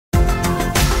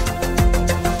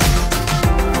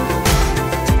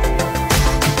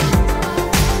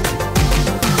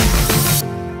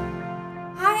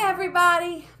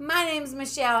name's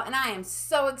Michelle, and I am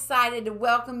so excited to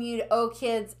welcome you to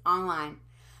OHKids Online.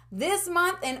 This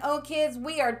month in OHKids,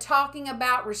 we are talking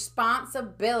about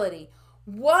responsibility.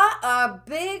 What a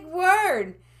big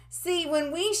word! See,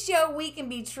 when we show we can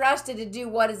be trusted to do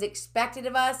what is expected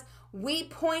of us, we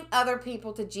point other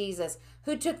people to Jesus,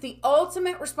 who took the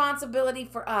ultimate responsibility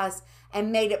for us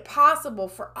and made it possible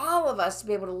for all of us to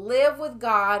be able to live with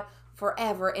God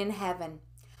forever in heaven.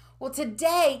 Well,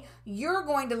 today you're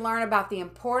going to learn about the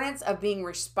importance of being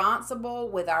responsible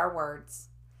with our words.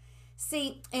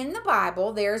 See, in the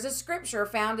Bible, there's a scripture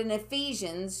found in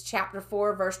Ephesians chapter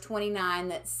 4, verse 29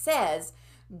 that says,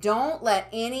 "Don't let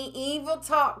any evil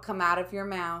talk come out of your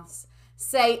mouths.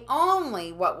 Say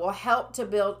only what will help to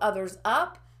build others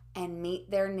up and meet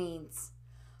their needs."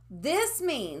 This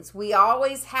means we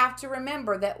always have to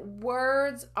remember that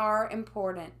words are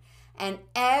important, and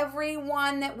every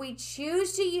one that we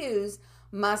choose to use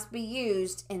must be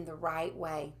used in the right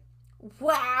way.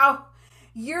 Wow!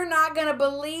 You're not going to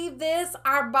believe this.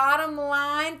 Our bottom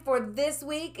line for this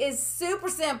week is super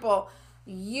simple.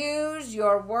 Use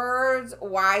your words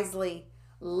wisely.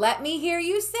 Let me hear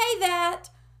you say that.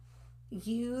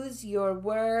 Use your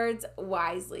words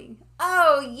wisely.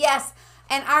 Oh, yes.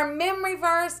 And our memory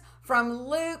verse from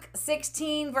Luke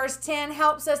 16, verse 10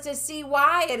 helps us to see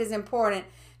why it is important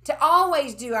to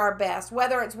always do our best,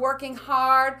 whether it's working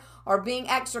hard or being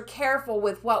extra careful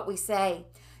with what we say.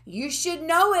 You should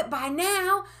know it by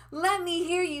now. Let me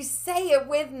hear you say it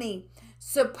with me.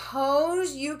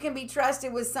 Suppose you can be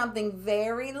trusted with something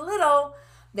very little,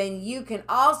 then you can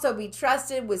also be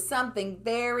trusted with something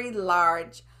very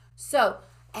large. So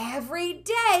every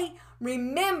day,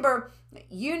 remember,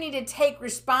 you need to take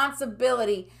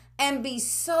responsibility and be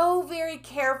so very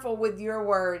careful with your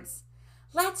words.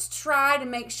 Let's try to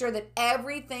make sure that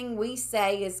everything we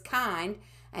say is kind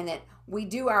and that we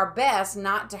do our best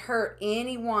not to hurt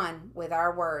anyone with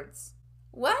our words.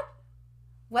 What?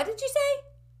 What did you say?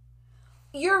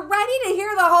 You're ready to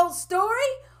hear the whole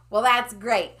story? Well, that's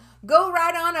great. Go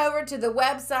right on over to the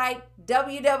website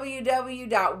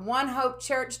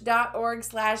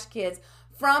www.onehopechurch.org/kids.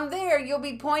 From there, you'll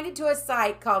be pointed to a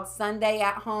site called Sunday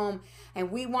at Home,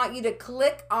 and we want you to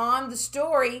click on the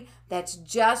story that's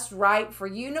just right for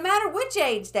you, no matter which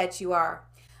age that you are.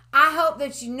 I hope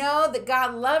that you know that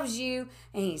God loves you,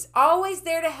 and He's always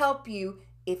there to help you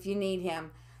if you need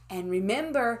Him. And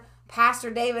remember,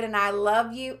 Pastor David and I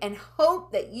love you and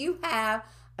hope that you have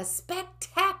a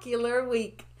spectacular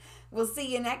week. We'll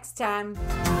see you next time.